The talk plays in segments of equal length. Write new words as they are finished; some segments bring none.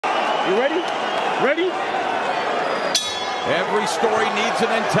You ready? Ready? Every story needs an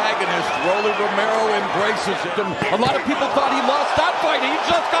antagonist. Rolly Romero embraces it. A lot of people thought he lost that fight. He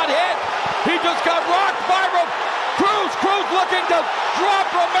just got hit. He just got rocked by Cruz. Cruz looking to drop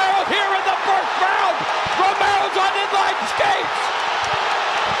Romero here in the first round. Romero's on inline skates.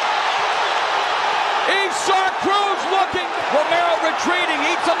 Isaac Cruz looking. Romero retreating.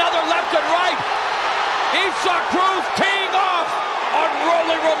 Eats another left and right. Isaac Cruz teeing off on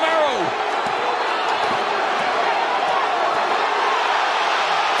Rolly Romero.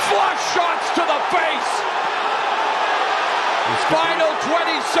 Flush shots to the face. Final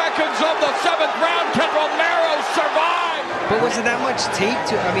 20 seconds of the 7th round. Can Romero survive? But was it that much tape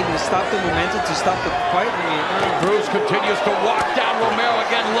to stop the momentum, to stop the fight? Cruz continues to walk down. Romero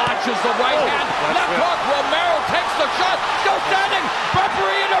again launches the right hand. Left hook. Romero takes the shot. Still standing.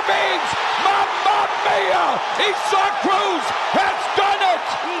 Referee intervenes. Mamma mia! Isaac Cruz has done it!